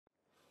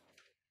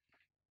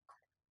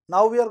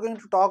Now we are going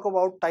to talk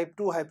about type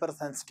 2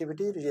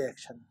 hypersensitivity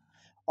reaction.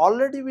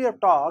 Already we have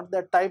talked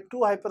that type 2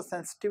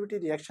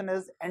 hypersensitivity reaction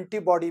is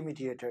antibody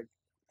mediated,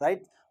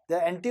 right?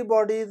 The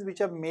antibodies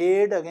which are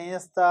made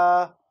against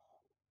the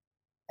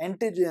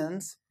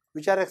antigens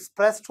which are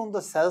expressed on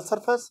the cell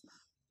surface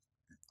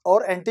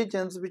or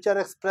antigens which are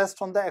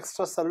expressed on the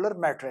extracellular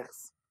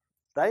matrix,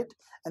 right?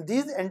 And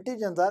these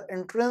antigens are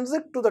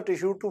intrinsic to the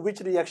tissue to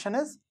which reaction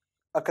is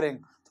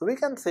occurring. So we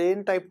can say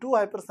in type 2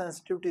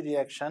 hypersensitivity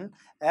reaction,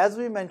 as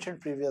we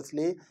mentioned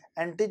previously,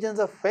 antigens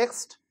are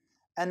fixed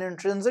and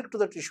intrinsic to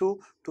the tissue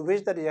to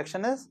which the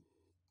reaction is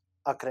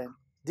occurring.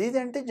 These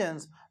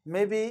antigens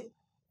may be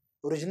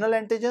original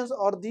antigens,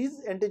 or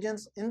these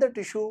antigens in the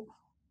tissue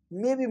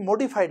may be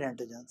modified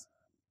antigens,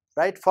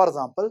 right? For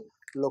example,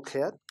 look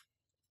here,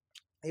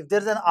 if there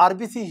is an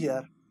RBC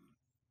here,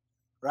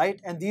 right,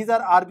 and these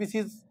are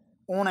RBC's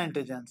own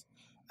antigens,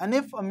 and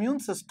if immune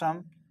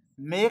system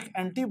make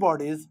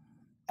antibodies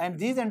and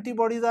these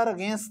antibodies are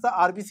against the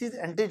RBC's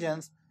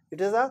antigens, it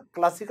is a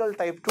classical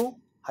type 2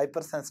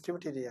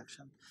 hypersensitivity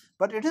reaction.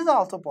 But it is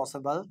also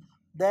possible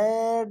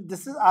that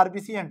this is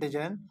RBC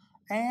antigen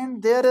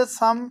and there is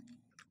some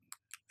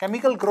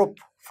chemical group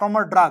from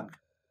a drug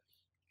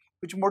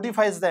which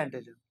modifies the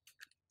antigen,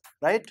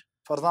 right?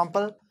 For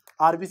example,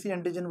 RBC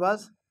antigen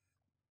was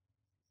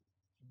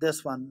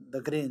this one,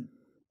 the green.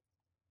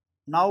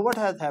 Now what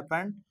has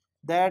happened,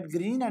 that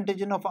green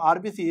antigen of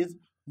RBC is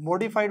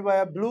modified by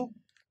a blue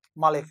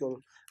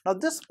molecule. Now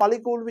this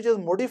molecule which is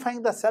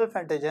modifying the self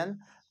antigen,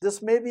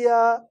 this may be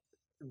a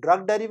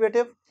drug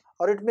derivative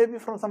or it may be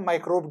from some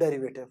microbe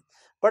derivative.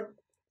 But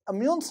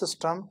immune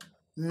system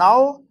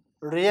now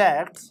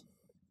reacts,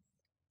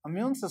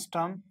 immune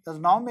system is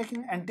now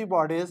making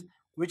antibodies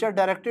which are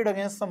directed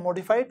against some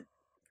modified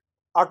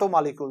auto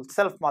molecule,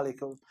 self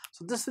molecule.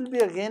 So this will be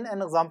again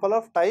an example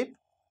of type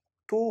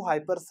 2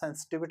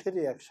 hypersensitivity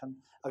reaction.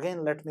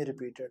 Again, let me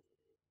repeat it.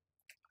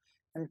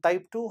 In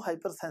type 2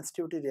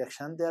 hypersensitivity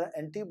reaction, there are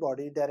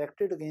antibody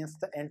directed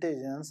against the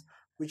antigens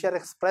which are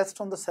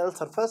expressed on the cell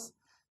surface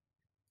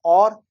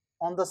or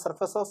on the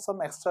surface of some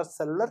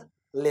extracellular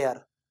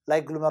layer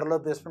like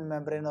glomerular basement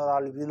membrane or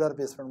alveolar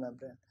basement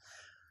membrane.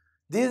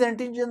 These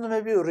antigens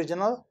may be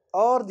original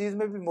or these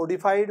may be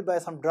modified by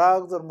some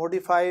drugs or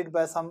modified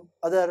by some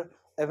other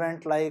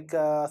event like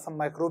some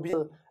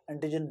microbial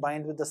antigen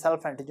bind with the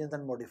self antigens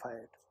and modify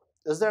it.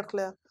 Is that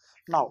clear?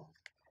 Now,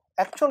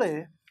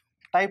 actually,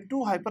 type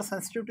 2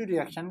 hypersensitivity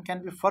reaction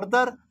can be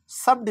further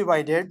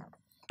subdivided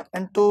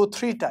into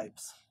three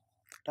types.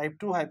 Type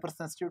 2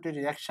 hypersensitivity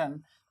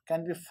reaction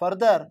can be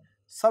further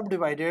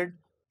subdivided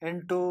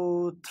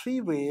into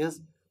three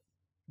ways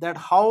that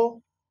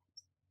how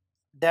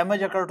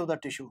damage occur to the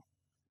tissue,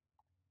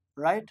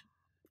 right?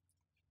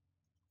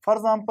 For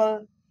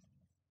example,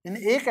 in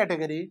A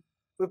category,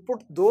 we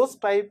put those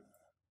type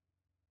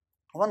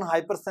 1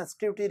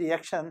 hypersensitivity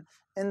reaction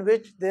in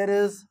which there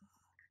is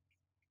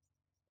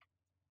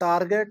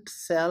target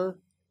cell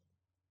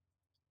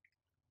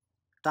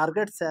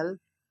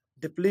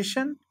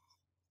depletion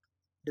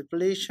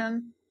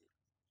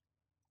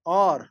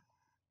or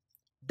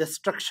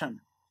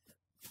destruction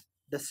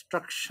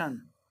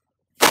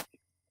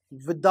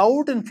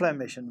without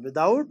inflammation.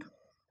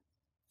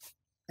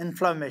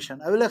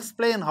 I will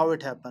explain how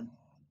it happened,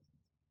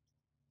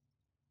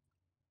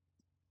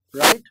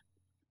 right?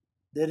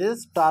 There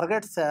is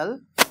target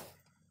cell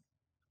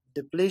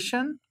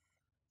depletion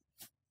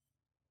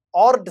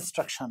or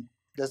destruction.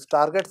 There's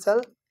target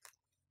cell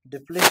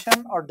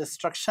depletion or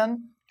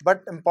destruction,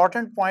 but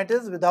important point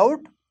is without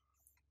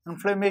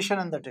inflammation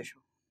in the tissue.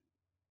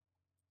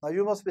 Now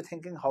you must be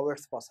thinking how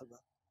it's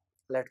possible.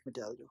 Let me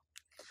tell you.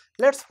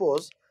 Let's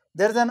suppose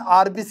there's an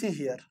RBC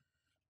here.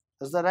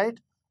 Is that right?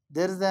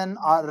 There is an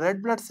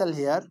red blood cell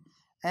here,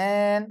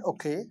 and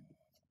okay,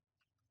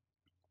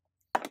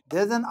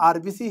 there's an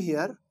RBC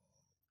here,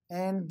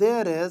 and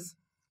there is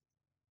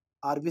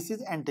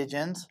RBC's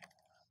antigens,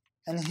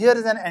 and here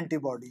is an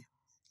antibody.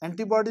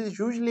 Antibodies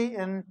usually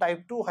in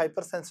type 2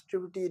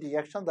 hypersensitivity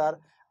reactions are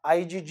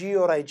IgG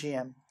or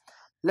IgM.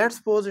 Let's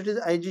suppose it is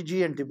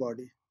IgG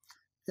antibody.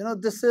 You know,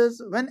 this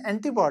is when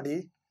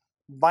antibody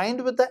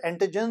bind with the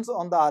antigens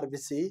on the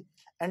RBC,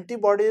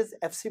 antibodies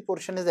FC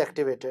portion is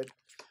activated.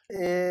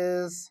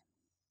 Here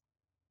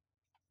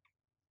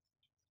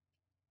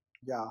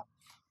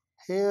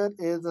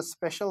is a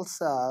special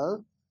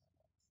cell.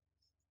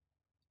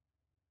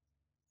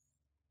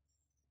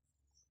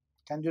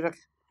 Can you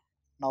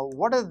now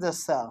what is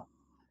this cell?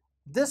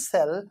 This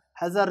cell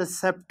has a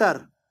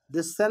receptor.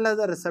 This cell has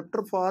a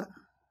receptor for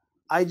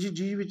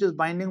IgG which is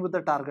binding with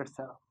the target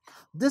cell.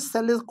 This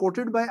cell is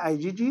coated by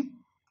IgG,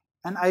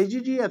 and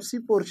IgG FC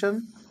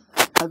portion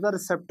has a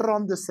receptor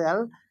on the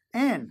cell,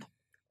 and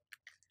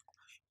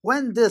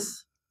when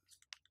this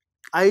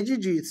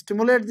IgG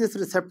stimulates this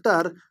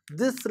receptor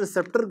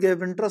gave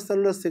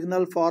intracellular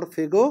signal for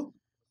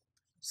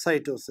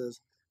phagocytosis,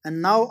 and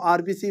now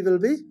RBC will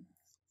be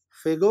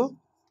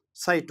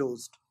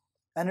phagocytosed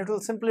and it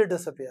will simply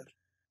disappear.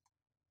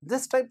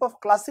 This type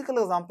of classical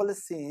example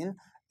is seen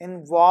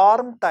in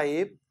warm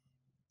type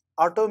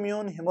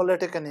autoimmune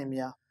hemolytic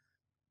anemia,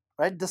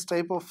 right? This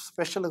type of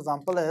special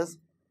example is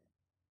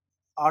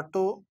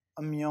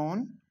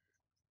autoimmune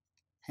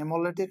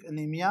hemolytic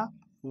anemia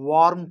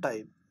warm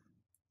type.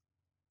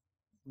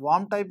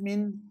 Warm type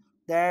means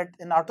that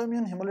in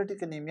autoimmune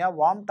hemolytic anemia,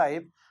 warm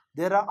type,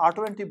 there are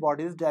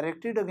autoantibodies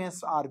directed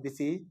against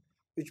RBC,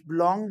 which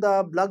belong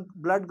the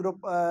blood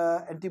group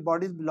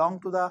antibodies belong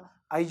to the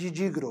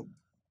IgG group.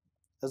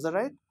 Is that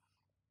right?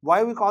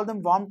 Why we call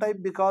them warm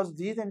type? Because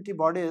these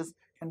antibodies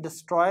can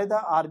destroy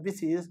the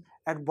RBCs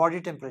at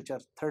body temperature,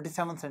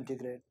 37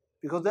 centigrade.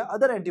 Because the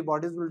other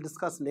antibodies we'll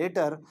discuss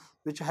later,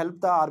 which help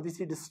the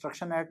RBC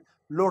destruction at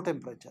low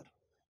temperature.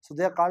 So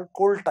they are called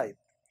cold type.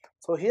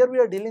 So here we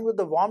are dealing with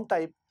the warm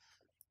type.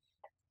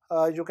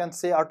 You can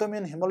say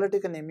autoimmune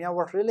hemolytic anemia.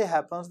 What really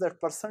happens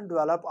that person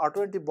develop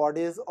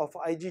autoantibodies of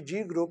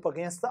IgG group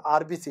against the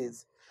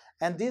RBCs,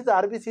 and these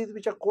RBCs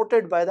which are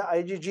coated by the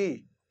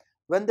IgG,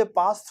 when they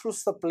pass through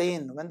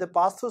spleen,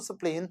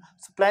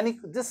 splenic,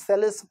 this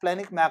cell is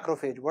splenic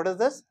macrophage. What is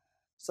this?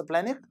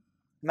 Splenic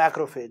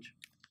macrophage.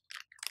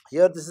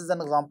 Here this is an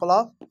example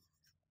of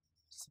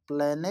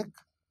splenic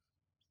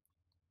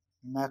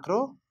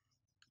macrophage.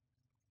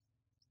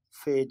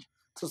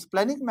 So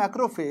splenic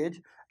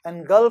macrophage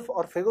engulf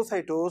or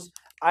phagocytose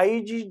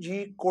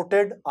IgG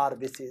coated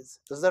RBCs.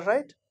 Is that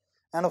right?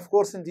 And of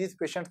course in these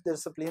patients there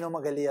is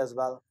splenomegaly as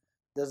well.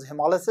 There is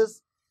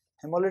hemolysis,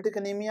 hemolytic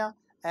anemia,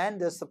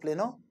 and there is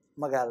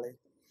splenomegaly.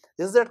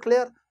 Is that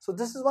clear? So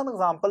this is one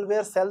example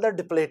where cells are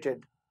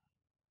depleted.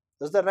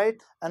 Is that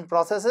right? And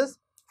process is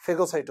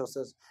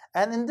phagocytosis.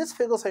 And in this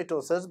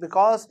phagocytosis,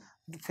 because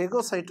the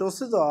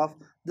phagocytosis of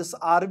this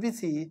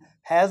RBC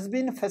has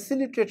been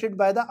facilitated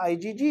by the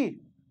IgG.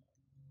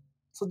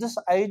 So this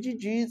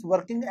IgG is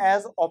working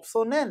as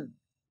opsonin.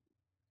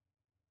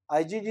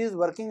 IgG is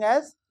working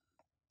as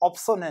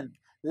opsonin.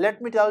 Let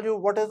me tell you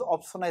what is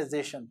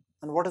opsonization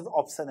and what is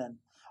opsonin.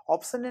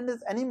 Opsonin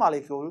is any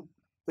molecule,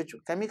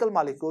 chemical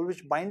molecule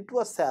which bind to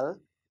a cell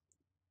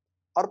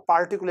or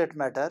particulate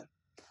matter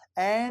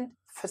and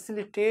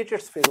facilitate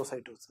its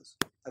phagocytosis.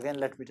 Again,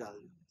 let me tell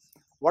you.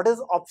 What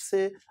is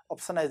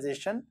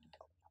opsonization?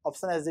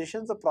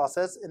 Opsonization is a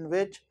process in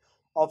which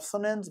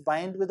opsonins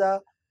bind with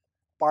a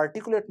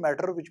particulate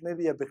matter, which may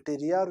be a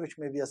bacteria or which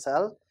may be a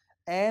cell,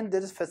 and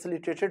there is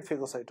facilitated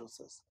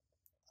phagocytosis,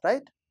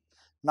 right?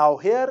 Now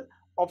here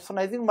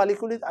opsonizing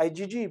molecule is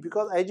IgG,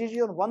 because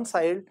IgG on one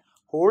side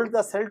holds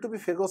the cell to be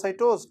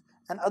phagocytosed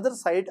and other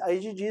side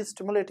IgG is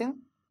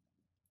stimulating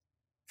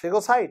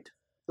phagocyte.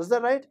 Is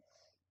that right?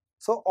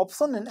 So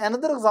opsonin,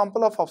 another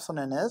example of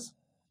opsonin is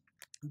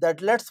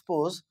that let's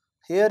suppose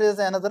here is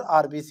another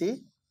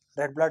RBC,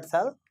 red blood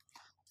cell,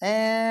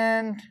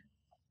 and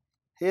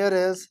here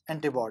is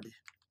antibody.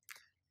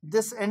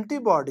 This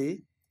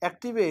antibody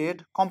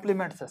activate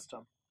complement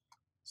system.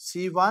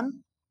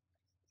 C1,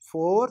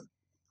 4,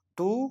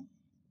 2,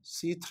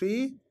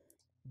 C3,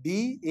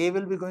 B, A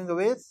will be going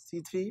away,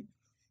 C3,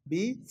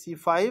 B,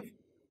 C5,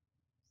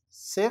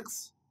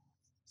 6,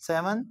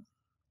 7,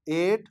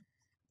 8,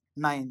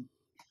 9.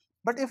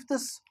 But if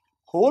this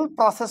whole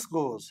process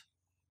goes,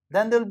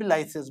 then there will be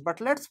lysis.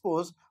 But let's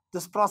suppose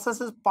this process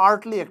is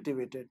partly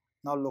activated.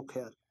 Now look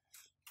here.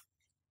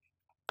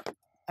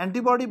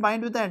 Antibody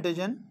bind with the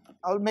antigen.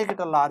 I will make it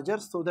a larger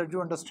so that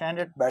you understand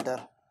it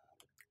better.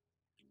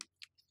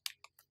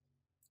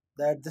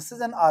 That this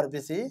is an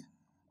RBC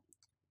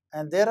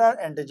and there are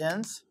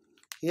antigens.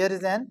 Here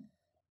is an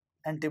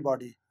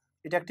antibody.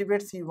 It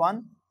activates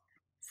C1,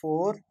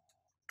 4,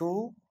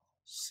 2,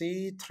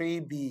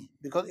 C3B,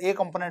 because A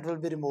component will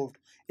be removed.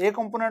 A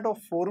component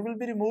of 4 will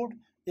be removed,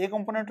 A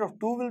component of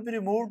 2 will be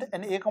removed,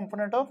 and A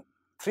component of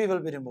 3 will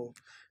be removed.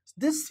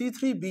 This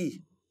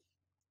C3B,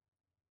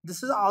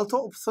 this is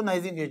also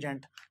opsonizing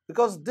agent,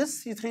 because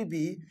this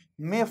C3B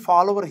may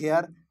fall over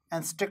here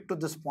and stick to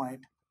this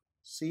point,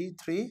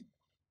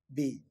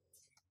 C3B.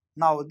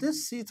 Now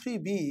this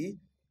C3B,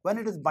 when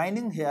it is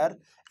binding here,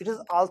 it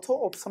is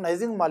also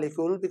opsonizing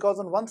molecule, because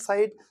on one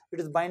side it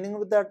is binding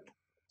with that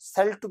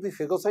cell to be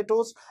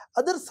phagocytosed,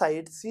 other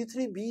side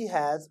C3B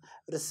has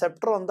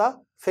receptor on the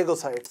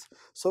phagocytes.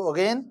 So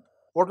again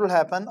what will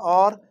happen,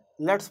 or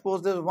let's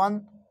suppose there is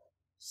one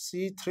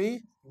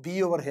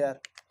C3B over here.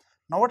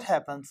 Now what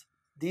happens?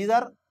 These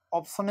are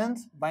opsonins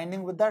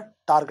binding with the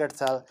target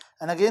cell,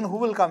 and again who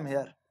will come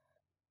here?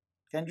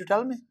 Can you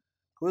tell me?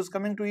 Who is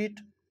coming to eat?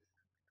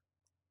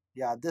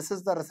 Yeah, this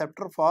is the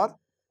receptor for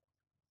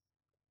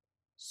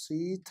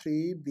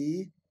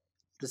C3B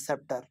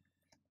receptor,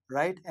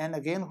 right? And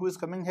again who is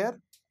coming here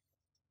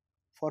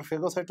for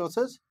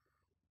phagocytosis?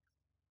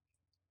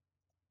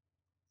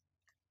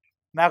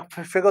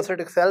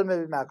 Phagocytic cell may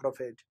be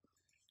macrophage.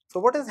 So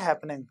what is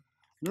happening?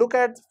 Look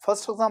at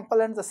first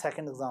example and the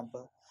second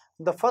example.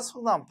 In the first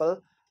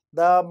example,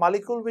 the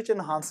molecule which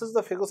enhances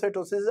the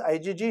phagocytosis is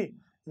IgG.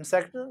 In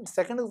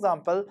second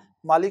example,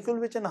 molecule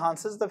which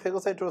enhances the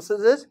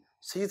phagocytosis is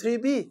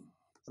C3B,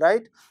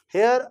 right?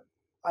 Here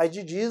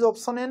IgG is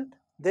opsonin,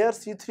 there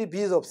C3B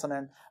is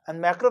opsonin,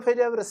 and macrophage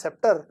have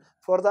receptor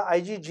for the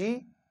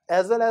IgG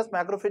as well as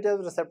macrophage have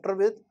receptor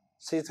with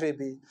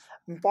C3b.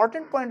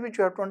 Important point which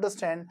you have to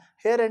understand,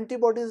 here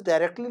antibody is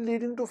directly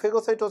leading to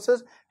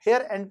phagocytosis.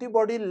 Here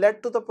antibody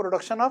led to the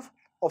production of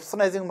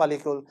opsonizing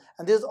molecule,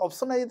 and these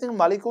opsonizing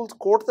molecules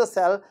coat the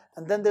cell,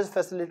 and then there is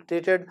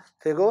facilitated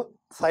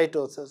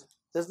phagocytosis.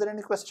 Is there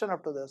any question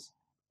up to this?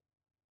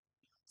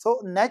 So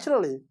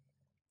naturally,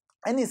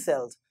 any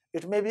cells,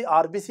 it may be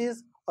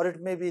RBCs or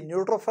it may be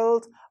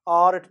neutrophils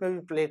or it may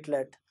be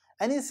platelet,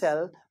 any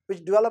cell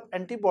which develop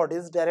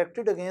antibodies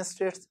directed against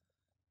its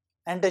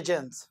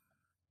antigens,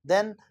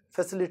 then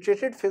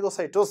facilitated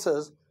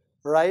phagocytosis,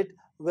 right,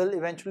 will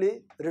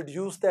eventually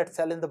reduce that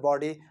cell in the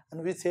body,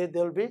 and we say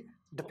there will be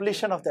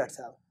depletion of that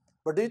cell.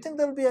 But do you think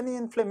there will be any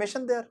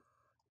inflammation there?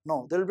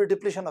 No, there will be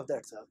depletion of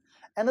that cell.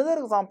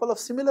 Another example of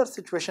similar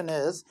situation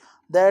is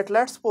that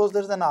let's suppose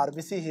there is an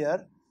RBC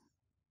here,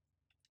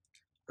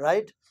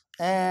 right,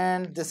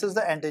 and this is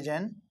the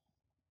antigen,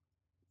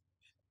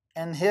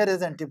 and here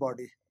is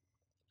antibody.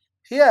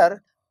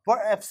 Here, what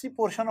Fc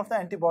portion of the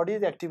antibody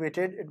is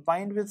activated, it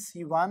binds with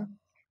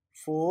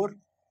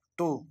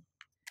C142.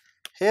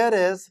 Here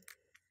is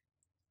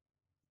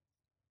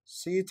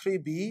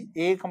C3b,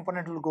 A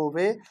component will go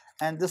away,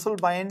 and this will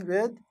bind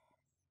with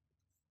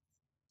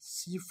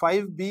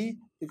C5b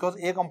because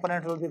A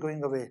component will be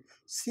going away.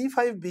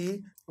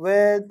 C5b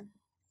with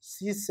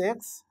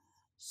C6,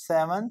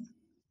 7,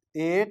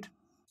 8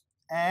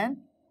 and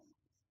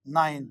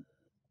 9.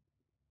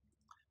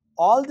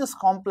 All this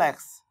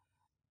complex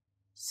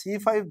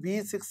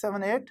C5b, 6,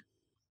 7, 8,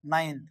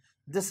 9.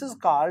 This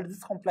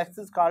complex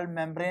is called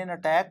membrane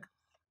attack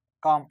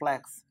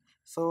complex.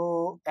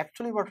 So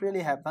actually what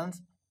really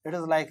happens, it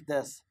is like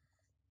this.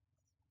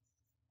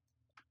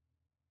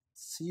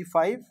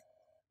 C5b,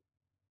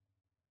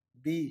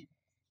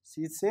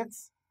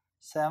 C6,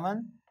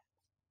 7,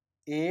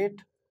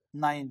 8,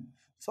 9.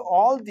 So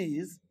all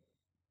these,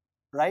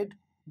 right,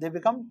 they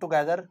become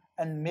together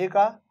and make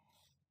a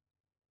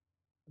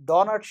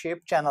donut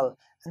shaped channel,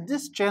 and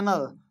this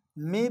channel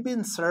may be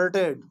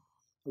inserted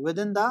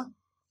within the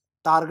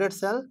target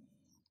cell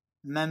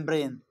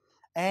membrane,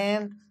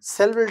 and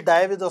cell will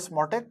die with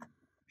osmotic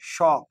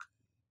shock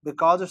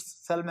because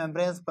its cell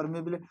membrane is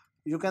permeable.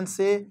 You can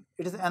say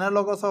it is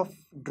analogous of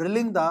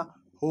drilling the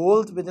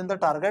holes within the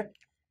target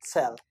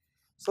cell.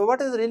 So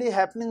what is really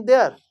happening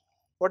there?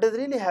 What is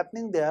really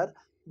happening there,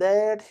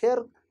 that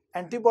here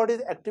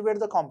antibodies activate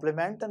the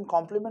complement, and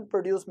complement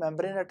produce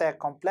membrane attack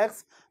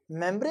complex.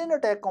 Membrane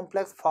attack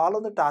complex fall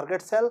on the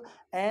target cell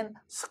and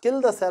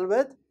kill the cell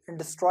with and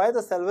destroy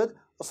the cell with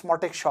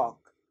osmotic shock.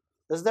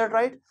 Is that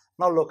right?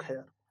 Now look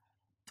here.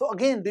 So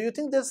again, do you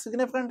think there's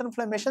significant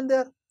inflammation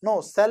there?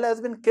 No, cell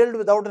has been killed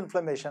without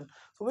inflammation.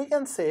 So we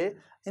can say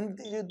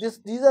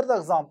these are the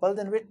examples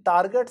in which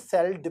target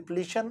cell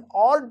depletion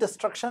or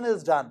destruction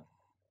is done.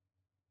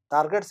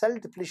 Target cell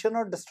depletion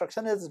or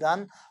destruction is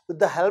done with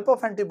the help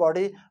of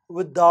antibody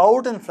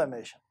without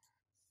inflammation.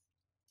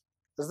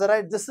 Is that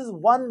right? This is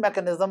one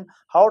mechanism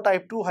how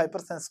type 2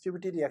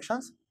 hypersensitivity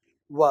reactions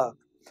work.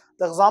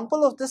 The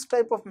example of this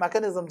type of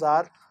mechanisms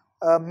are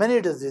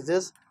many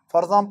diseases.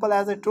 For example,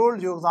 as I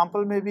told you,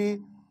 example may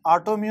be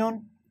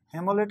autoimmune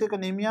hemolytic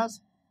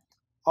anemias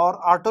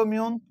or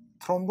autoimmune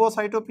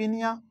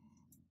thrombocytopenia,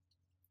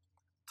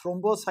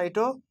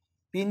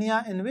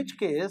 in which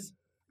case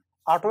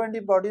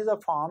autoantibodies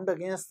are formed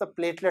against the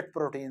platelet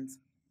proteins,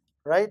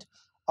 right?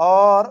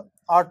 Or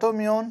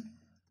autoimmune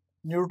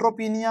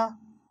neutropenia,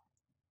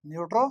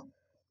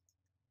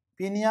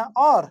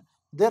 or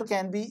there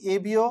can be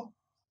ABO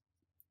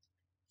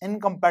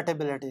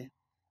incompatibility.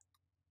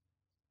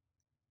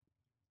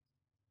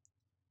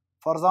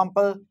 For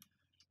example,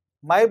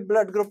 my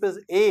blood group is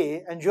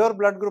A and your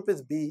blood group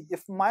is B.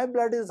 If my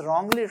blood is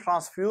wrongly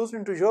transfused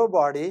into your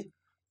body,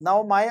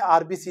 now my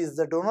RBCs,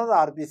 the donor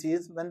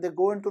RBCs, when they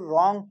go into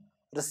wrong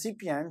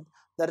recipient,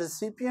 the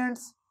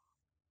recipient's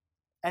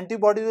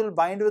antibody will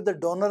bind with the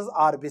donor's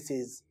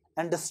RBCs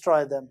and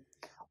destroy them.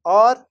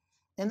 Or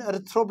in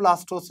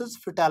erythroblastosis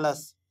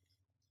fetalis,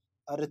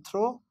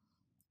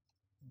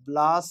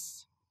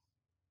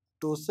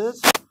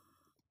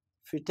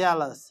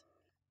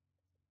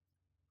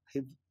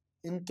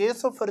 in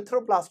case of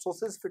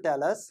erythroblastosis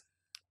fetalis,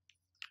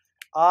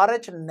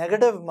 Rh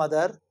negative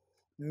mother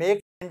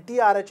make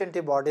anti-Rh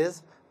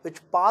antibodies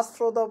which pass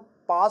through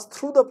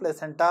the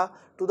placenta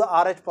to the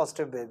Rh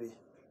positive baby.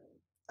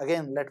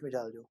 Again, let me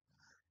tell you,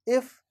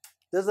 if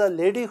there's a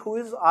lady who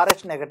is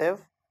Rh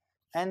negative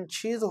and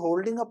she is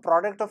holding a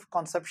product of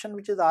conception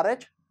which is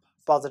Rh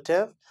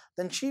positive,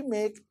 then she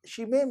may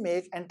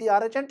make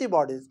anti-Rh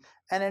antibodies,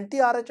 and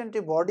anti-Rh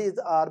antibodies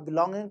are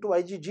belonging to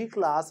IgG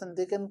class and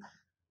they can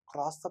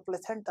cross the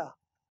placenta,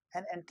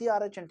 and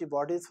anti-Rh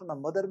antibodies from the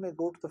mother may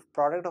go to the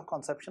product of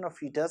conception of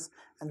fetus,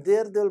 and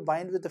there they will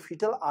bind with the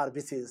fetal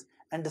RBCs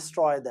and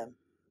destroy them.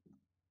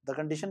 The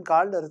condition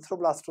called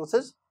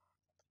erythroblastosis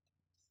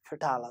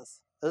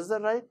fetalis. Is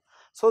that right?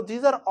 So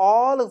these are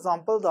all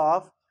examples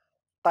of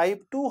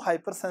type 2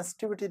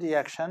 hypersensitivity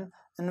reaction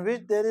in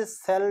which there is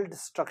cell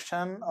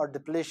destruction or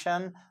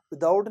depletion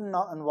without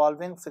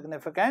involving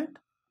significant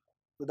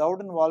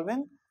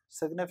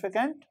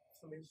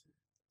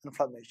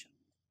inflammation,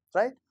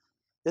 right?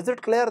 Is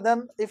it clear?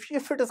 Then if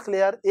it is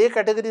clear, A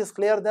category is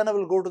clear, then I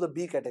will go to the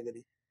B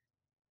category.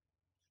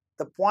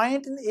 The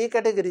point in A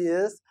category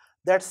is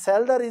that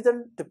cells are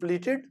either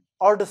depleted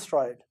or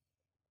destroyed.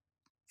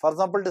 For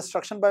example,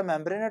 destruction by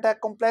membrane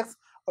attack complex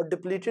or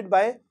depleted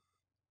by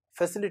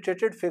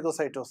facilitated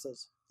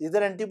phagocytosis.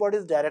 Either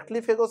antibodies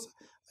directly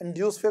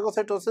induce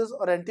phagocytosis,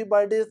 or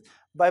antibodies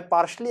by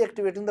partially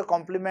activating the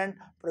complement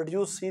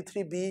produce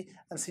C3b,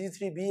 and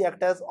C3b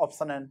act as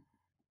opsonin,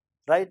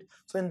 right?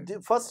 So in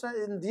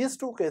these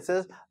two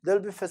cases, there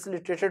will be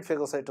facilitated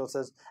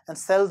phagocytosis and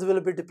cells will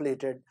be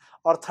depleted.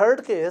 Or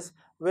third case,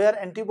 where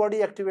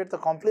antibody activate the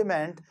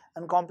complement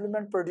and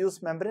complement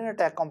produce membrane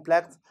attack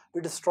complex,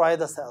 we destroy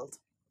the cells.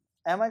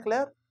 Am I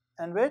clear?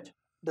 And which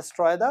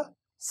destroy the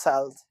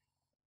cells.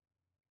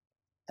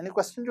 Any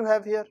question you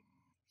have here?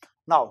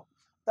 Now,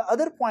 the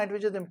other point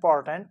which is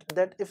important,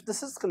 that if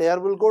this is clear,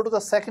 we'll go to the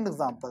second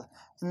example.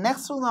 In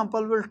next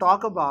example, we'll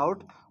talk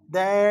about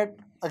that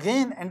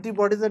again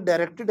antibodies are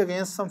directed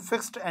against some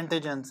fixed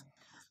antigens,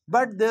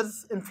 but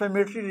there's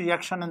inflammatory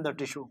reaction in the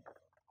tissue.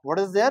 What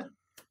is there?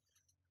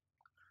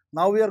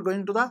 Now we are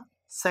going to the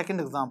second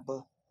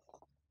example.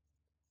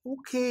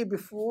 Okay,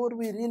 before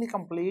we really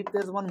complete,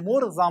 there's one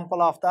more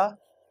example of the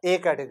A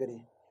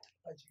category.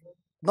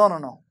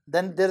 No.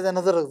 Then there's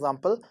another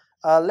example.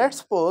 Let's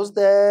suppose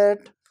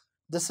that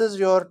this is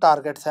your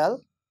target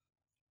cell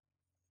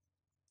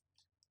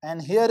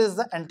and here is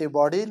the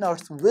antibody. Now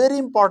it's very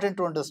important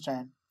to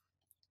understand.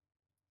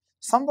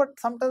 Sometimes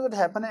what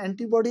happens,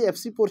 antibody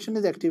Fc portion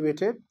is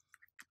activated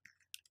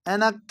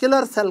and a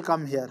killer cell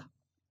come here.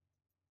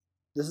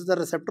 This is the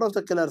receptor of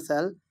the killer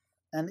cell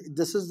and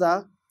this is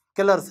the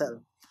killer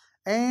cell.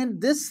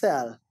 And this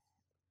cell,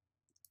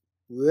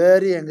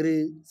 very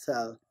angry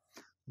cell,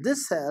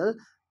 this cell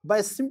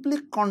by simply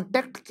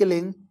contact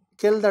killing,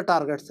 kill the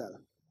target cell.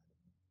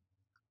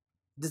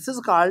 This is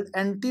called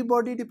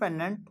antibody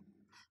dependent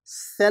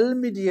cell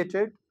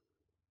mediated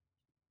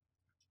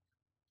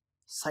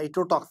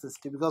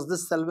cytotoxicity, because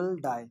this cell will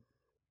die,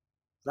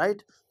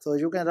 right? So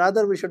you can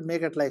rather, we should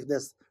make it like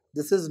this.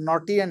 This is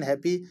naughty and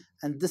happy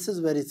and this is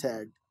very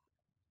sad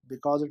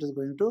because it is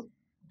going to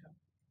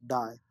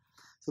die.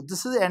 So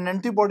this is an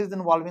antibody is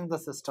involving the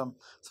system.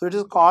 So it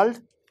is called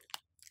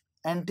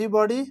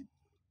antibody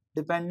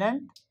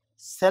dependent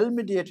cell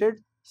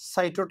mediated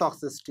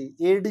cytotoxicity,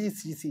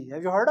 ADCC.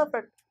 Have you heard of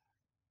it?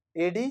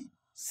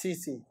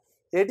 ADCC.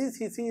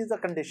 ADCC is a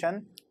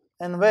condition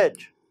in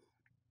which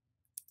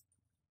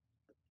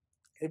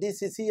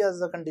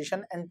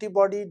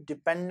antibody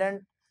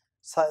dependent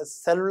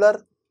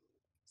cellular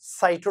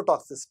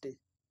cytotoxicity,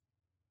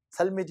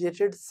 cell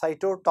mediated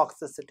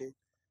cytotoxicity,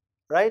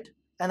 right?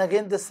 And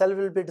again this cell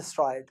will be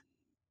destroyed.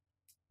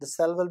 The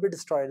cell will be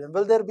destroyed. And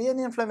will there be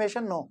any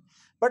inflammation? No.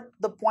 But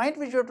the point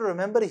which you have to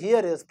remember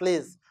here is,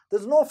 please, there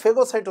is no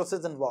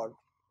phagocytosis involved.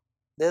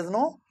 There is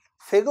no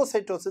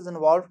phagocytosis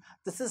involved.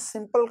 This is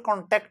simple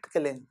contact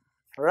killing,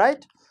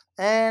 right?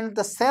 And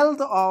the cells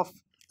of,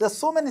 there are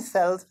so many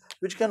cells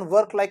which can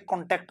work like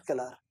contact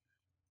killer.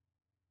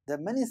 There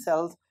are many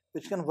cells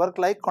which can work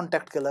like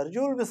contact killer.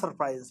 You will be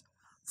surprised.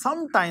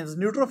 Sometimes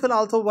neutrophil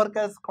also work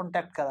as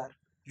contact killer.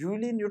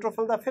 Usually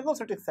neutrophil the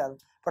phagocytic cell,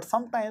 but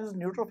sometimes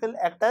neutrophil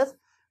act as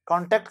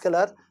contact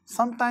killer.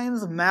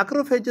 Sometimes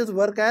macrophages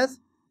work as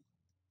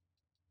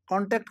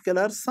contact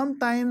killer.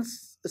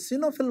 Sometimes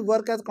eosinophil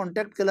work as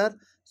contact killer,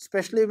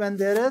 especially when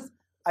there is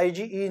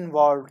IgE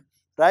involved,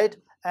 right?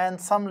 And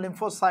some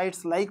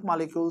lymphocytes like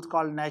molecules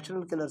called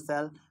natural killer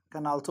cell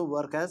can also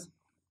work as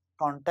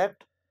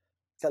contact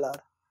killer.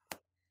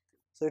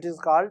 So it is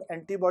called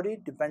antibody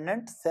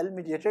dependent cell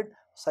mediated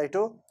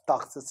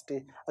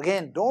cytotoxicity.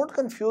 Again, don't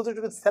confuse it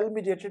with cell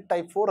mediated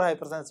type 4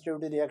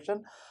 hypersensitivity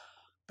reaction,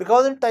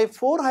 because in type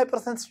 4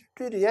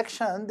 hypersensitivity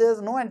reaction there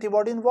is no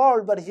antibody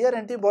involved, but here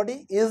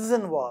antibody is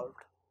involved.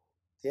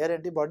 Here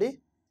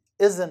antibody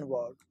is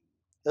involved.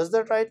 Is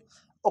that right?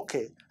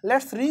 Okay,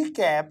 let's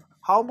recap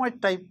how much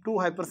type 2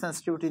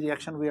 hypersensitivity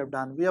reaction we have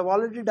done. We have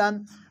already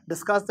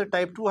discussed the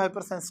type 2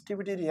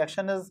 hypersensitivity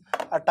reaction is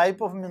a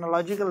type of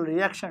immunological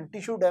reaction,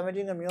 tissue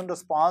damaging immune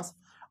response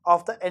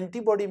of the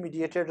antibody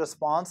mediated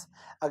response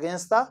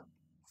against the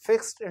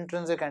fixed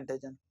intrinsic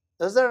antigen.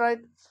 Is that right?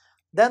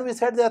 Then we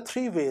said there are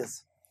three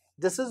ways.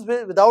 This is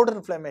without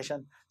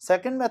inflammation.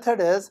 Second method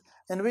is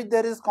in which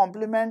there is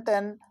complement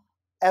and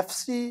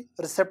Fc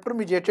receptor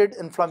mediated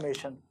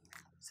inflammation.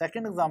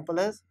 Second example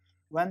is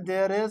when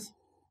there is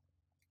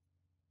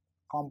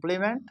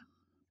complement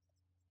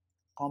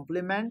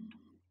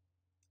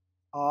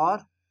or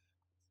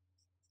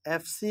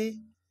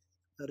Fc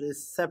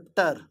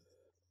receptor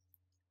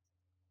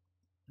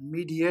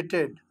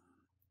mediated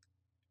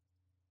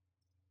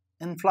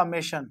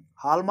inflammation.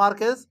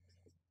 Hallmark is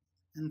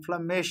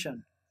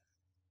inflammation,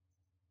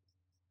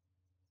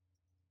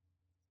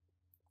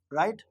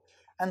 right?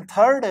 And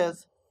third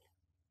is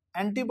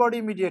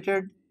antibody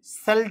mediated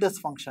cell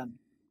dysfunction.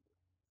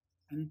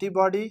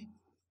 Antibody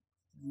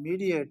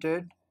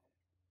mediated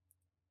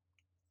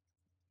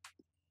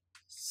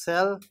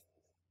cell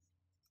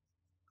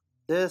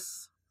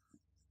dysfunction.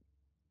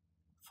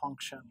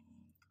 dysfunction.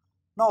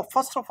 Now,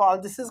 first of all,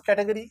 this is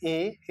category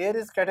A, here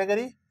is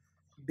category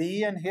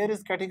B, and here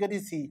is category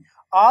C.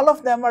 All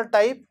of them are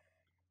type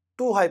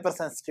 2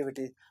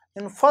 hypersensitivity.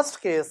 In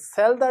first case,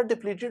 cells are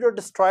depleted or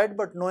destroyed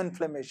but no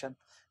inflammation.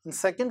 In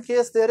second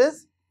case, there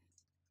is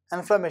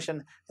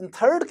inflammation. In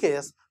third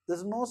case, there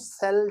is no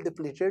cell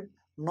depleted,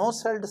 no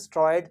cell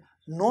destroyed,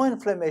 no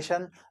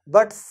inflammation,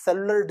 but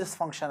cellular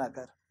dysfunction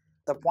occur.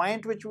 The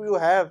point which you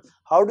have,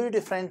 how do you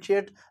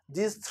differentiate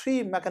these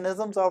three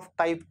mechanisms of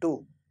type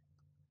 2?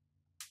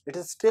 It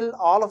is still,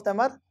 all of them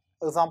are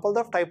examples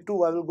of type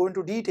 2. I will go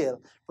into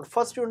detail. But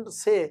first you want to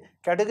say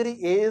category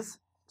A is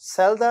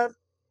cells are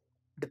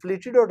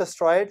depleted or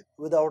destroyed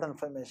without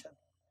inflammation.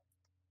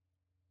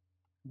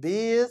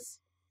 B is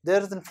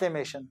there is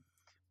inflammation.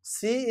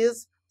 C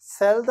is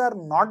cells are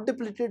not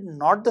depleted,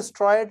 not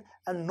destroyed,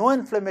 and no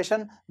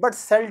inflammation, but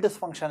cell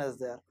dysfunction is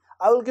there.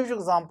 I will give you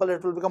example,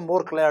 it will become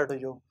more clear to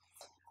you.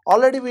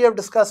 Already we have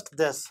discussed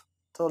this,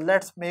 so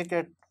let's make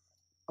it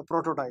a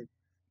prototype.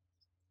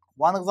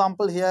 One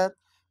example here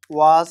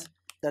was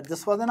that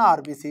this was an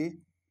RBC,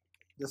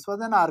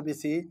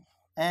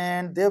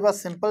 and there was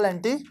simple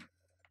antibody,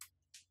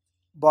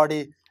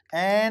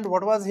 and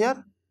what was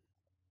here?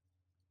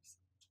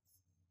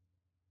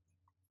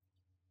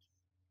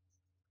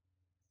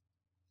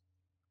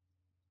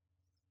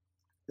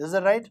 Is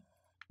that right?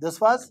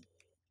 This was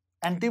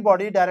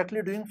antibody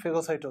directly doing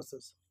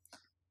phagocytosis.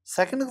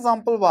 Second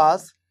example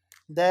was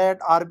that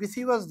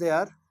RBC was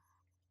there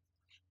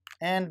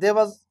and there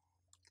was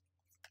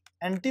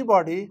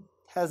antibody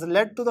has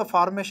led to the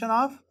formation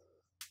of,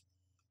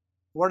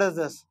 what is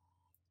this?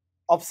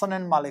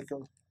 Opsonin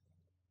molecule,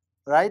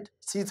 right?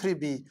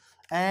 C3b,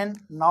 and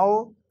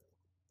now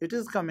it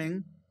is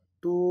coming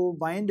to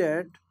bind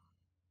it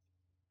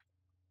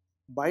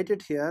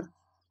here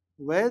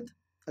with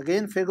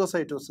again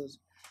phagocytosis.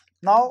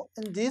 Now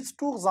in these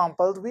two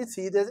examples we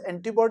see there's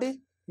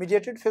antibody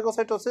mediated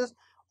phagocytosis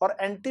or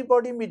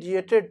antibody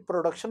mediated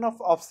production of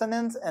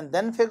opsonins and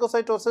then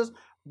phagocytosis.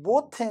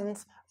 Both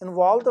things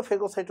involve the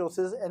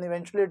phagocytosis and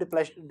eventually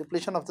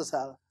depletion of the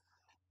cell.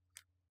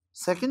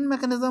 Second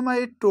mechanism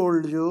I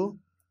told you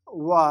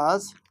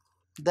was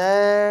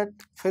that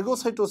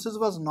phagocytosis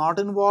was not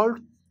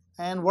involved,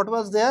 and what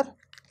was there?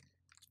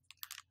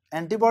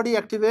 Antibody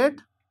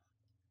activate,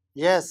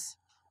 yes,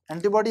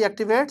 antibody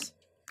activates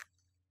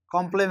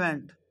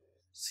complement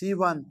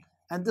C1,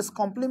 and this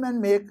complement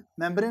make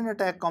membrane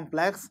attack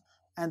complex,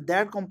 and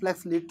that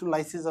complex lead to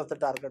lysis of the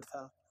target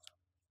cell.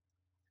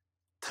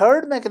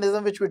 Third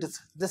mechanism which we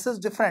this is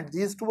different,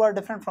 these two are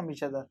different from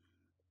each other.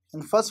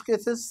 In first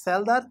cases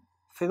cells are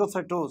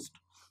phagocytosed,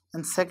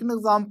 in second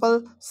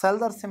example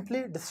cells are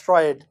simply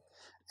destroyed,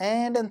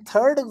 and in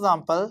third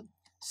example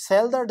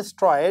cells are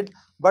destroyed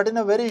but in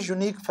a very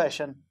unique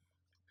fashion.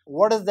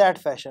 What is that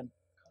fashion?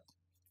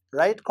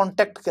 Right,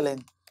 contact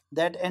killing.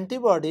 That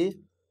antibody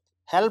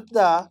help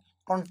the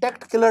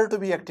contact killer to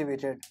be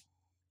activated.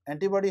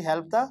 Antibody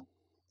help the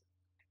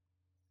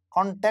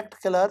contact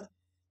killer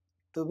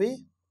to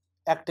be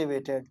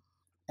activated,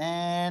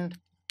 and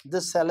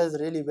this cell is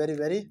really very,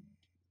 very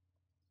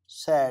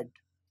sad.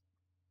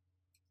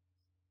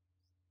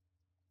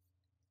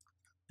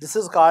 This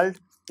is called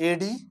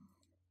ADCC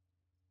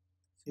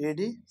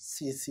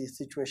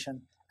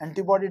situation,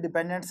 antibody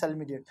dependent cell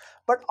mediated.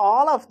 But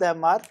all of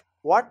them are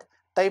what?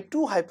 Type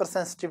 2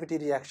 hypersensitivity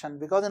reaction,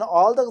 because in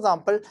all the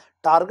example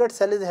target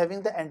cell is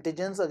having the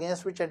antigens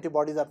against which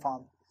antibodies are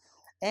formed,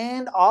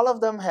 and all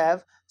of them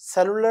have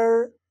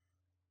cellular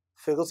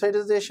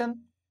phagocytization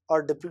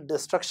or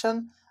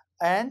destruction,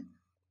 and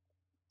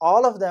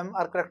all of them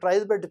are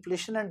characterized by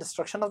depletion and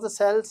destruction of the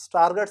cells,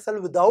 target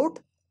cell without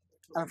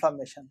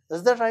inflammation.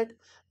 Is that right?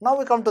 Now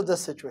we come to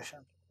this situation.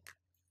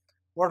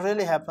 What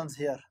really happens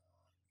here?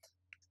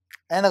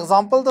 An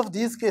example of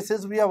these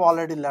cases we have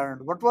already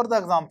learned. What were the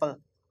example?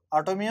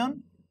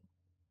 Autoimmune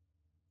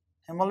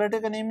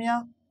hemolytic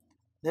anemia,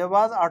 there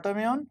was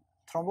autoimmune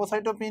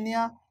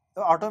thrombocytopenia,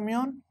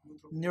 autoimmune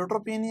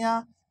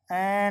neutropenia,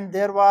 and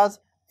there was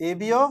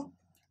ABO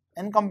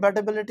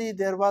incompatibility,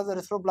 there was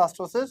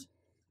erythroblastosis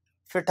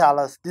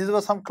fetalis. These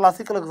were some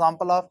classical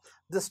example of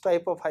this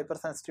type of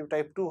hypersensitive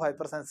type 2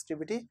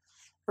 hypersensitivity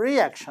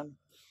reaction.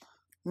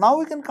 Now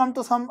we can come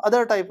to some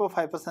other type of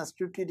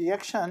hypersensitivity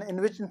reaction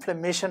in which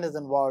inflammation is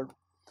involved.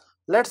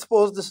 Let's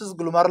suppose this is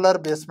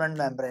glomerular basement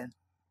membrane.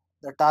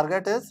 The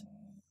target is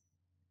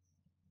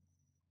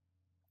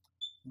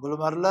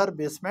glomerular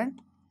basement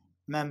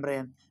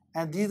membrane,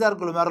 and these are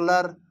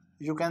glomerular,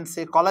 you can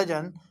say,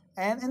 collagen,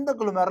 and in the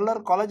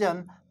glomerular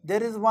collagen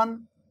there is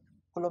one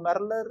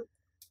glomerular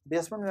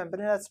basement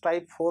membrane as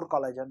type 4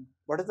 collagen.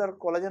 What is the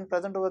collagen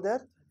present over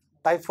there?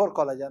 Type 4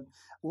 collagen.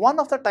 One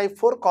of the type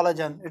 4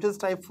 collagen, it is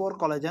type 4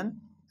 collagen,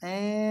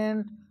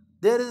 and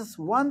there is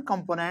one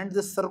component,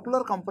 this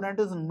circular component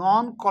is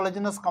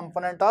non-collagenous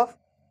component of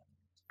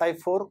type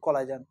 4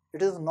 collagen.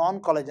 It is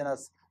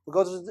non-collagenous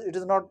because it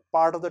is not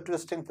part of the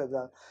twisting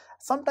fibula.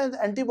 Sometimes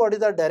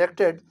antibodies are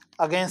directed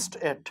against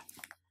it.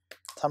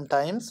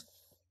 Sometimes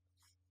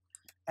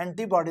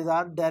antibodies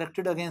are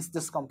directed against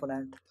this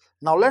component.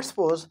 Now let's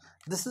suppose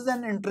this is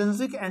an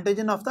intrinsic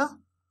antigen of the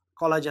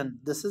collagen.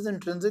 This is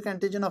intrinsic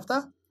antigen of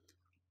the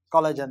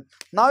collagen.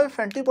 Now if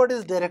antibody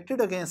is directed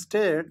against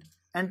it,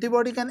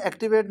 antibody can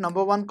activate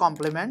number one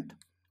complement.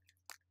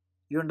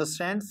 You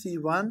understand?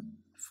 C1,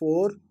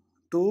 4,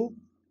 2,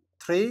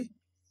 3,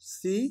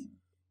 C,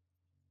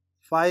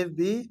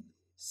 5B,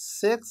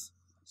 6,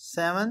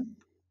 7,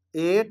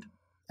 8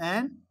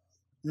 and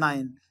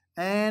 9.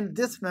 And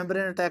this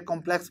membrane attack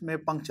complex may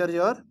puncture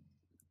your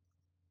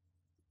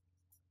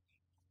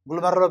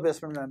glomerular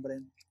basement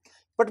membrane.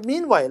 But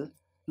meanwhile,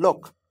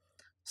 look,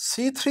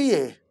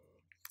 C3A,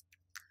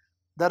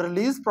 the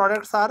release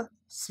products are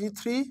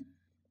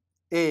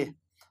C3A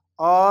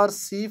or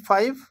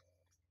C5A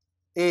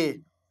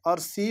or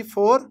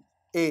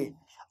C4A.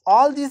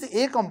 All these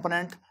A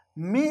component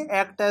may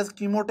act as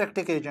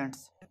chemotactic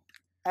agents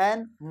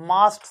and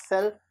mast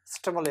cell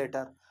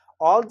stimulator.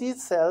 All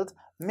these cells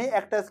may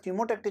act as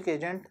chemotactic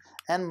agent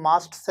and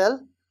mast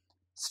cell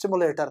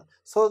stimulator.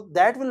 So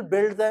that will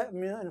build the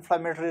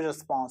inflammatory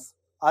response.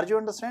 Are you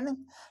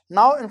understanding?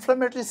 Now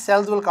inflammatory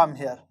cells will come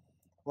here.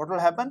 What will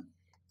happen?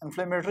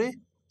 Inflammatory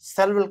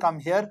cell will come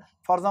here.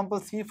 For example,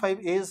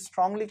 C5A is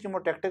strongly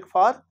chemotactic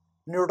for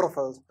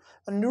neutrophils.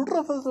 And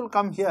neutrophils will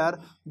come here.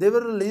 They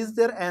will release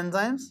their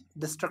enzymes,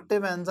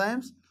 destructive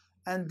enzymes,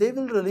 and they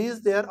will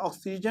release their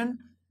oxygen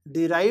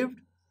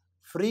derived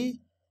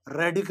free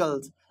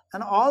radicals.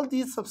 And all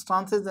these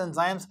substances,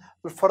 enzymes,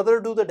 will further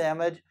do the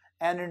damage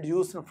and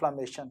induce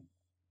inflammation.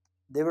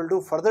 They will do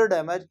further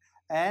damage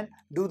and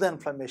do the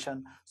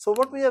inflammation. So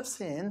what we have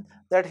seen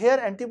that here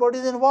antibody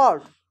is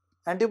involved.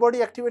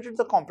 Antibody activated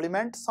the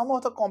complement. Some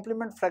of the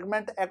complement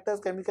fragment act as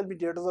chemical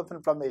mediators of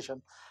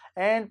inflammation,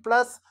 and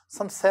plus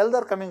some cells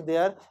are coming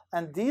there,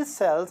 and these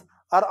cells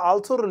are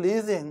also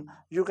releasing,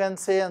 you can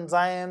say,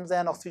 enzymes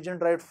and oxygen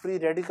derived free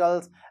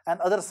radicals and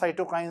other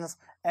cytokines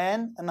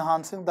and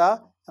enhancing the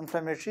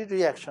inflammatory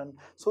reaction.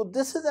 So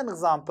this is an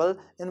example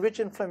in which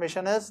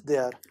inflammation is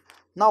there.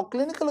 Now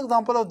clinical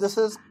example of this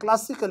is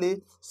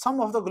classically some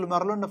of the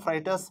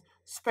glomerulonephritis,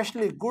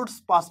 especially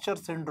Good's-Pasture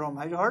syndrome.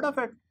 Have you heard of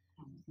it?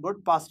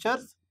 Good's-Pasture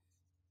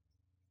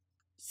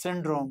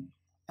syndrome.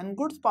 In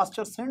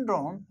Good's-Pasture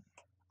syndrome,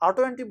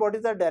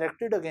 autoantibodies are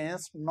directed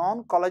against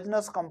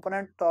non-collagenous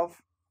component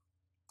of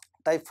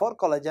type 4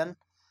 collagen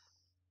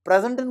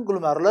present in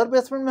glomerular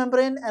basement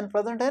membrane and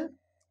present in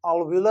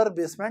alveolar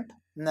basement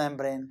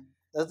membrane.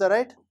 Is that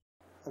right?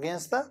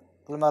 Against the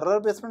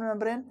glomerular basement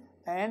membrane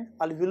and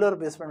alveolar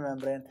basement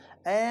membrane,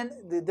 and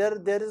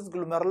there is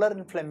glomerular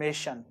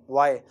inflammation.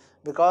 Why?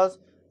 Because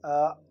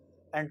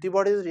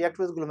antibodies react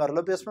with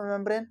glomerular basement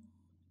membrane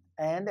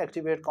and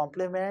activate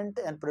complement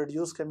and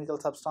produce chemical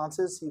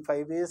substances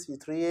C5A,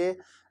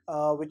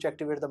 C3A, which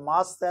activate the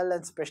mast cell,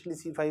 and especially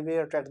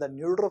C5A attract the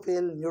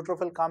neutrophil.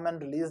 Neutrophil come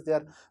and release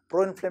their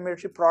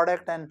pro-inflammatory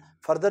product and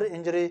further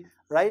injury,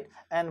 right?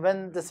 And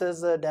when this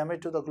is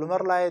damage to the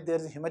glomeruli, there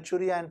is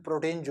hematuria and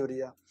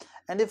proteinuria.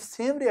 And if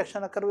same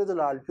reaction occur with the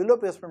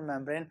alveolar basement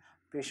membrane,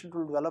 patient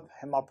will develop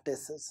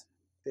hemoptysis.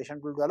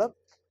 Patient will develop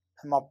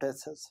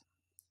hemoptysis,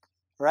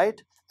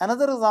 right?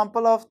 Another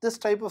example of this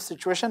type of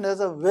situation is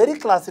a very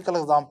classical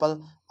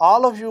example.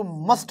 All of you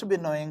must be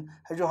knowing.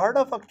 Have you heard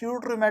of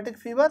acute rheumatic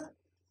fever?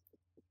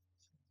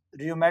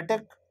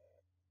 Rheumatic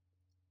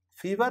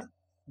fever,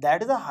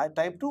 that is a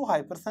type 2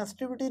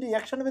 hypersensitivity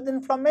reaction with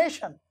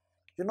inflammation.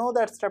 You know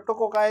that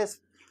streptococci,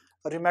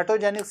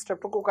 rheumatogenic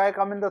streptococci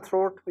come in the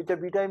throat, which are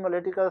beta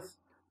hemolyticus,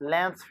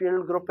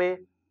 Lancefield group A.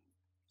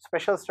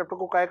 Special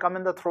streptococci come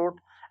in the throat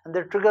and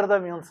they trigger the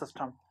immune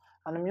system.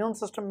 And immune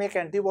system make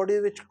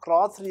antibodies which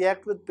cross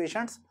react with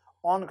patients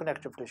on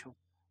connective tissue.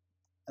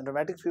 In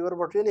rheumatic fever,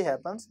 what really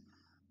happens?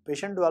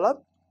 Patient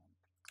develop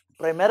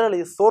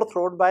primarily sore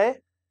throat by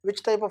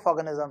which type of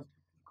organism?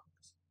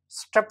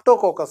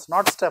 Streptococcus,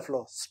 not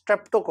Staphylo,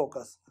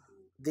 Streptococcus.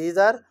 These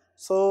are,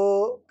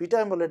 so beta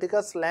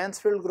hemolyticus,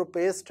 Lancefield group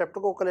A,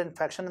 streptococcal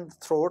infection in the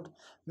throat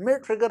may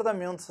trigger the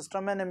immune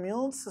system, and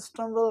immune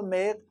system will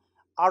make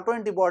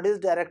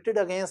autoantibodies directed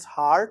against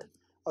heart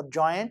or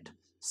joint,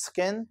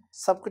 skin,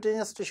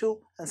 subcutaneous tissue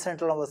and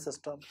central nervous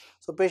system.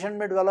 So patient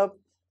may develop,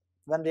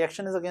 when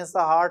reaction is against the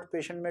heart,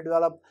 patient may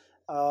develop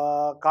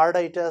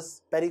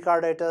carditis,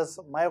 pericarditis,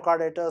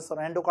 myocarditis or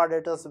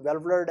endocarditis,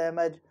 valvular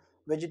damage,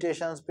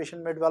 vegetations.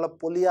 Patient may develop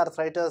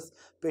polyarthritis,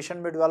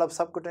 patient may develop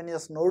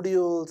subcutaneous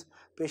nodules,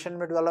 patient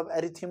may develop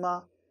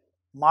erythema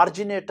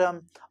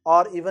marginatum,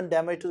 or even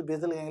damage to the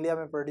basal ganglia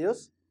may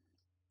produce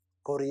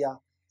chorea,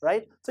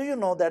 right? So you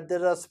know that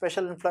there are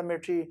special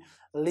inflammatory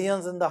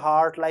lesions in the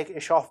heart like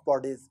Ischoff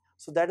bodies.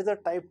 So that is a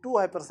type 2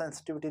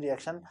 hypersensitivity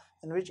reaction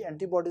in which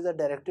antibodies are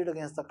directed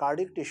against the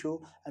cardiac tissue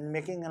and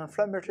making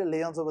inflammatory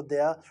lesions over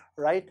there,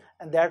 right?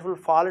 And that will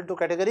fall into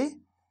category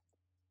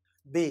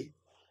B.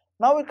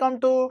 Now we come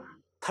to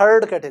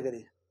third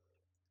category,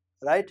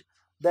 right?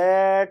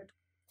 That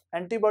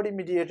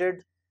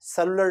antibody-mediated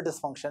cellular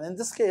dysfunction. In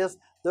this case,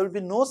 there will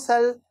be no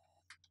cell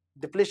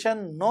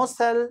depletion, no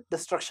cell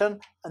destruction,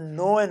 and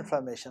no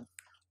inflammation.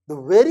 The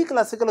very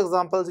classical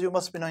examples you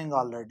must be knowing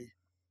already.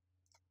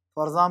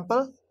 For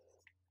example,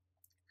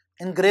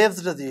 in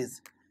Graves'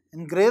 disease,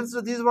 In Graves'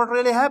 disease, what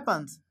really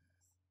happens?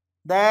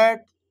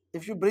 That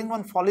if you bring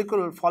one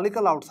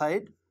follicle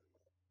outside,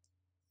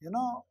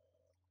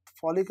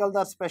 follicles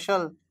are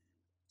special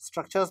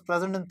structures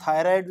present in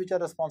thyroid which are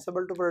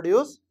responsible to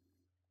produce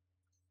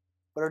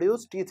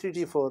T3,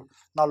 T4.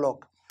 Now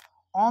look,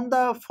 on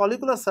the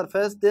follicular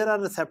surface there are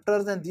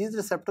receptors, and these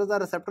receptors are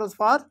receptors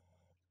for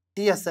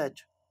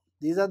TSH.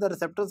 These are the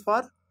receptors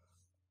for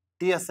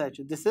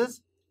TSH. This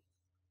is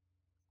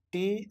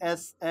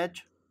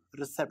TSH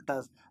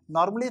receptors.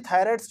 Normally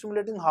thyroid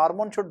stimulating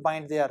hormone should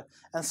bind there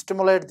and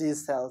stimulate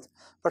these cells,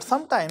 but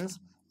sometimes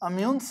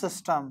immune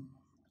system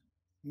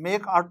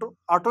make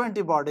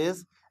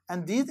autoantibodies,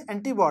 and these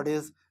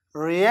antibodies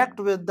react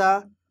with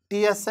the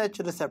TSH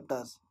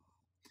receptors.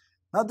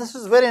 Now this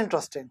is very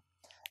interesting.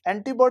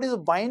 Antibodies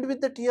bind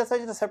with the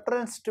TSH receptor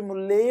and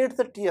stimulate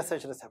the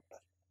TSH receptor.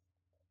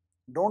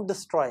 Don't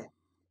destroy.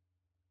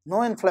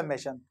 No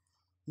inflammation,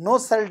 no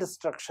cell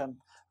destruction,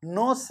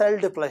 no cell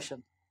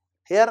depletion.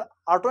 Here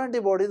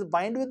autoantibodies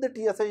bind with the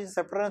TSH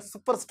receptor and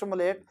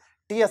superstimulate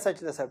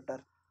TSH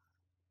receptor.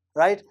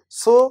 Right?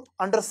 So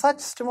under such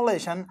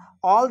stimulation,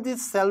 all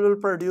these cells will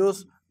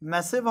produce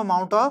massive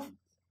amount of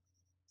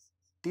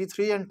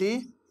T3 and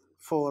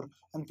T4,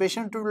 and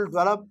patient will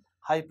develop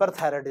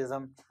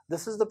hyperthyroidism.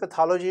 This is the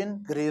pathology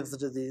in Graves'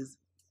 disease.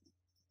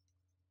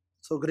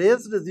 So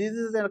Graves' disease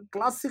is a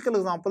classical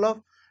example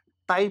of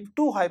type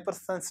 2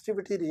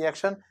 hypersensitivity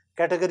reaction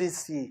category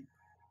C,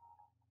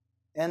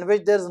 in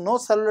which there is no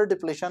cellular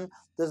depletion,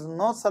 there is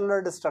no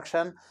cellular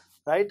destruction,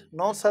 right?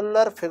 No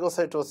cellular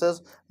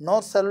phagocytosis,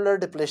 no cellular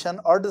depletion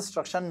or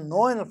destruction,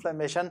 no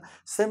inflammation,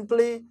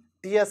 simply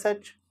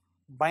TSH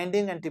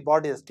binding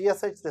antibodies,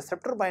 TSH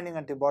receptor binding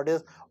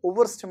antibodies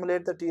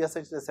overstimulate the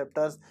TSH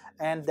receptors,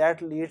 and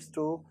that leads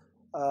to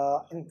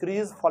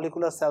increased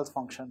follicular cells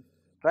function,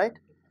 right?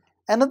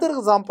 Another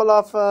example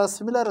of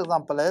similar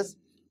example is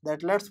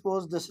that, let's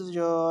suppose this is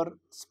your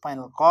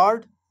spinal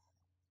cord.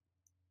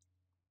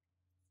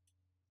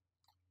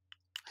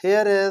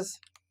 Here is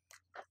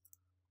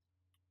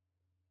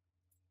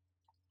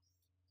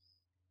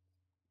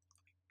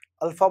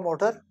alpha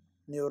motor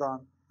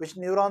neuron. Which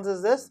neurons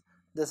is this?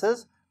 This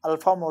is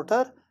alpha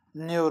motor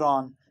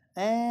neuron.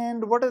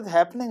 And what is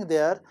happening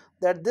there,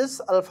 that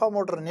this alpha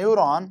motor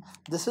neuron,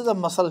 this is a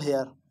muscle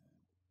here,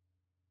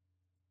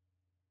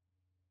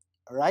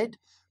 right?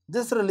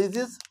 This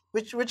releases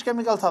which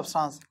chemical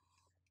substance?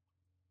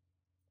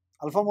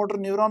 Alpha motor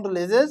neuron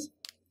releases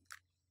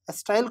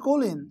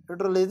acetylcholine.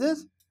 It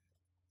releases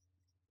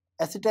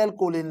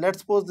acetylcholine. Let's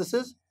suppose this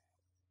is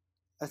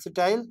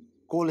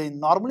acetylcholine.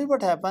 Normally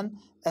what happens,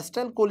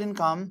 acetylcholine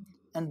come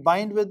and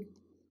bind with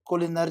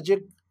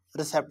cholinergic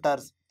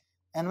receptors,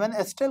 and when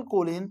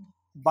acetylcholine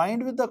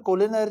bind with the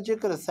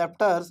cholinergic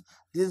receptors,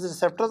 these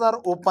receptors are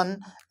open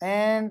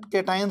and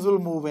cations will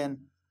move in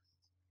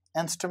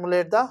and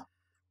stimulate the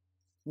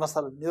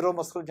muscle,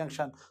 neuromuscular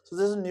junction. So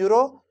this is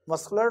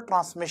neuromuscular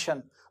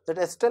transmission, that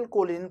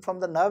acetylcholine from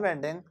the nerve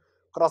ending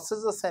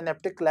crosses the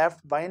synaptic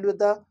cleft, bind with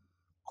the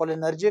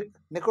cholinergic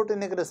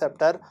nicotinic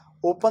receptor,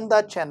 open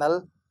the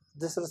channel.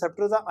 This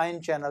receptor is the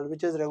ion channel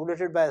which is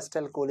regulated by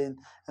acetylcholine,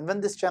 and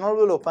when this channel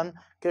will open,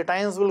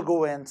 cations will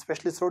go in,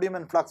 especially sodium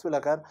and flux will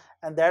occur,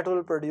 and that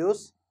will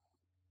produce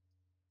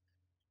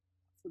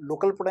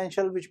local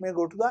potential which may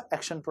go to the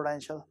action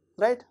potential,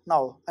 right?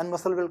 Now, and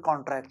muscle will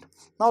contract.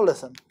 Now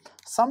listen,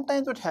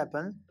 sometimes what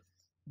happens,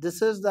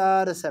 this is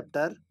the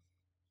receptor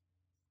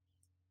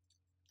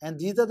and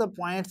these are the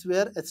points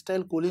where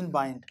acetylcholine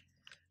bind.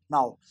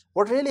 Now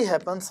what really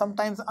happens,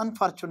 sometimes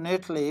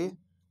unfortunately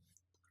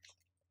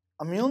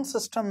immune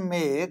system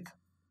make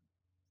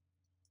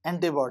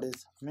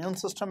antibodies, immune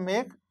system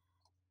make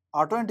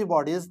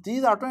autoantibodies.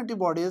 These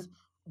autoantibodies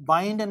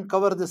bind and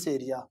cover this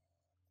area.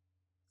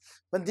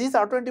 When these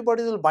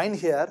autoantibodies will bind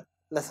here,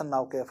 listen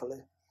now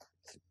carefully,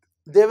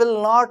 they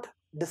will not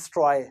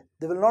destroy,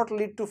 they will not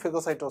lead to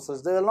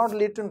phagocytosis, they will not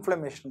lead to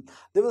inflammation,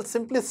 they will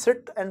simply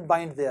sit and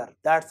bind there.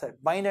 That's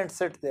it, bind and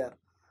sit there.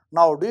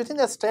 Now do you think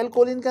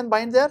acetylcholine can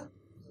bind there?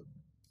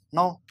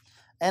 No.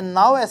 And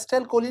now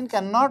acetylcholine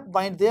cannot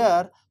bind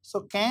there,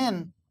 so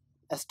can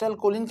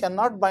acetylcholine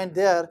cannot bind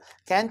there,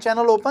 can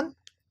channel open?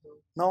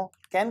 No.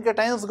 Can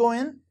cations go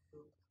in?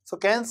 So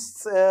can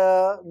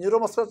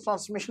neuromuscular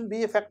transmission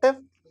be effective?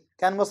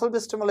 Can muscle be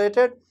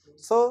stimulated?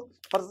 So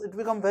it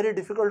becomes very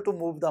difficult to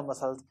move the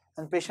muscles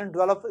and patient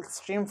develop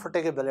extreme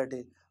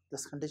fatigability.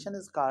 This condition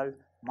is called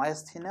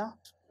myasthenia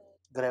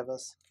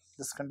gravis.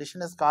 This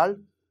condition is called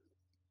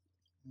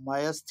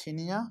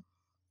myasthenia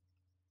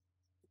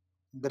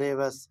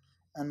gravis.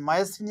 And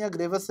myasthenia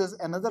gravis is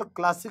another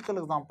classical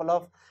example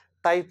of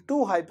type 2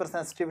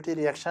 hypersensitivity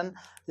reaction.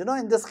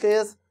 In this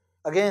case,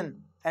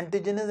 again,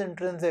 antigen is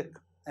intrinsic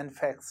and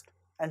fixed.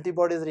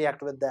 Antibodies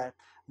react with that.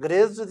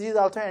 Graves' disease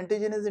also,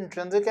 antigen is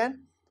intrinsic and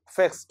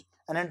fixed,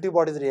 and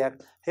antibodies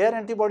react. Here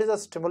antibodies are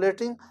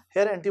stimulating,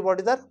 here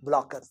antibodies are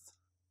blockers.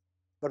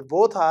 But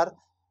both are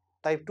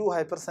type 2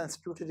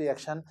 hypersensitivity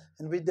reaction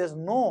in which there is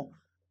no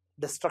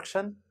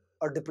destruction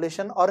or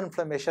depletion or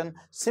inflammation,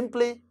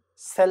 simply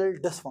cell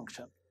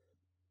dysfunction.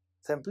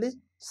 Simply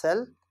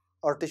cell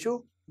or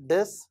tissue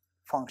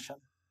dysfunction.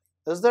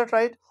 Is that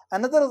right?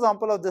 Another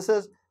example of this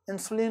is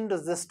insulin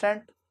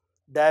resistant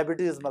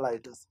diabetes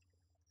mellitus.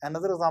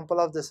 Another example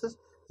of this is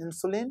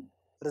insulin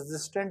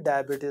resistant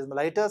diabetes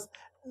mellitus.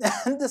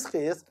 In this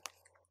case,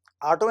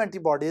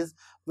 autoantibodies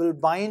will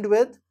bind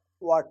with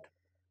what?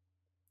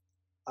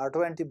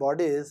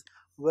 Autoantibodies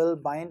will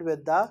bind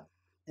with the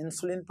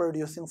insulin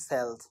producing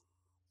cells.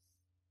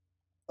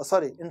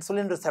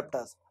 Insulin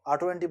receptors.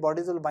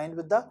 Autoantibodies will bind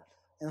with the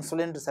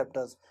insulin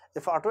receptors.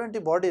 If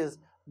autoantibodies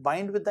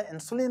bind with the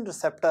insulin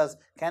receptors,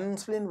 can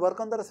insulin work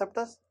on the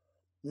receptors?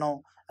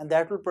 No, and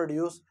that will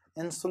produce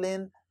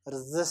insulin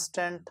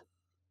resistant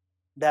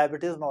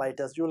diabetes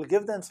mellitus. You will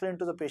give the insulin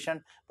to the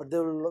patient, but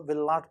there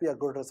will not be a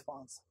good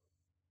response.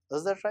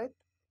 Is that right?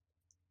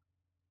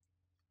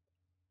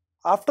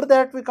 After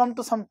that, we come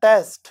to some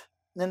tests,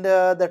 and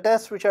the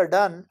tests which are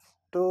done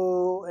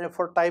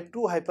for type 2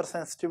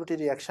 hypersensitivity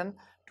reaction.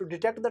 To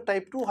detect the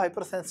type 2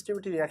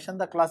 hypersensitivity reaction,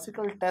 the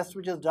classical test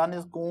which is done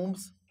is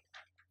Coombs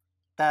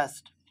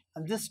test,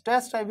 and this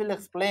test I will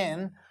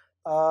explain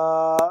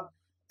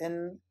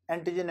in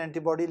antigen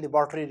antibody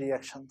laboratory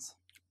reactions.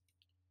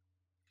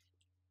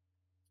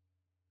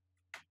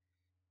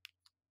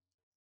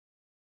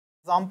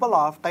 Example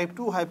of type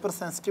 2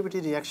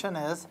 hypersensitivity reaction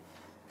is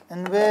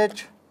in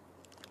which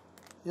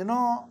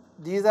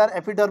these are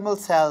epidermal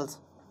cells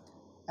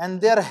and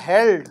they are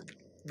held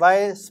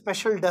by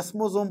special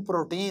desmosome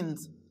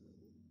proteins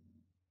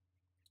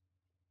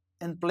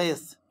in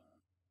place.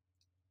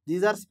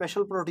 These are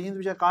special proteins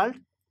which are called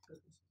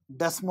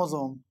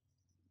desmosomal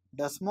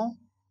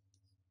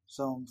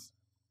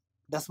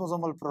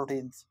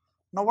proteins.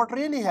 Now what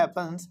really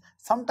happens,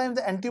 sometimes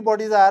the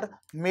antibodies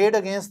are made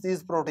against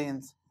these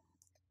proteins,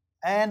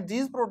 and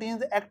these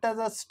proteins act as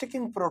a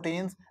sticking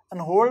proteins and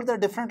hold the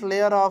different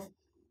layer of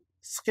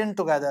skin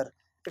together.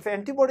 If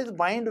antibodies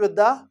bind with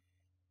the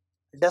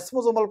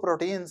desmosomal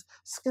proteins,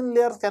 skin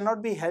layers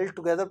cannot be held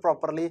together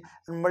properly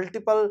and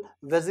multiple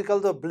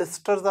vesicles or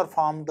blisters are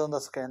formed on the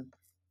skin.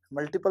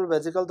 Multiple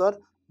vesicles or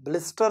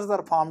blisters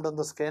are formed on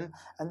the skin,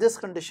 and this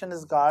condition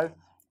is called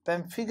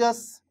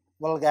pemphigus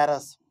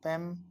vulgaris.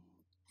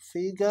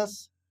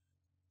 Pemphigus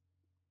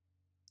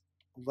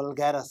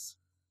vulgaris.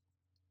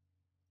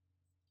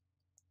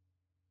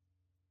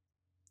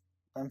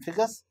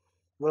 Pemphigus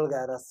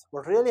vulgaris.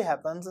 What really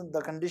happens in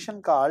the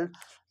condition called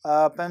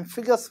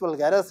pemphigus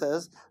vulgaris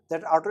is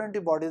that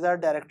autoantibodies are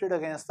directed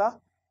against the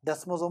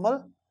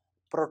desmosomal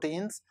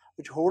proteins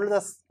which hold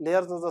the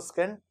layers of the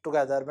skin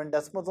together. When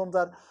desmosomes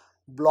are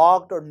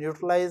blocked or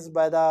neutralized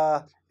by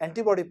the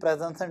antibody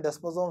presence and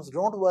desmosomes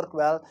don't work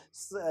well,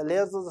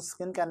 layers of the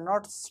skin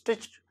cannot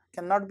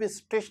be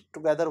stitched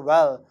together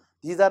well.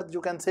 These are,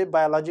 you can say,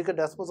 biological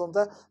desmosomes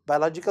are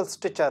biological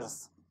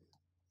stitchers,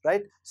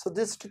 right? So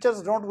these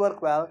stitchers don't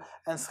work well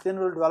and skin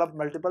will develop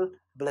multiple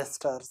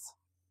blisters.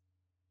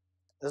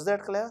 Is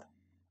that clear?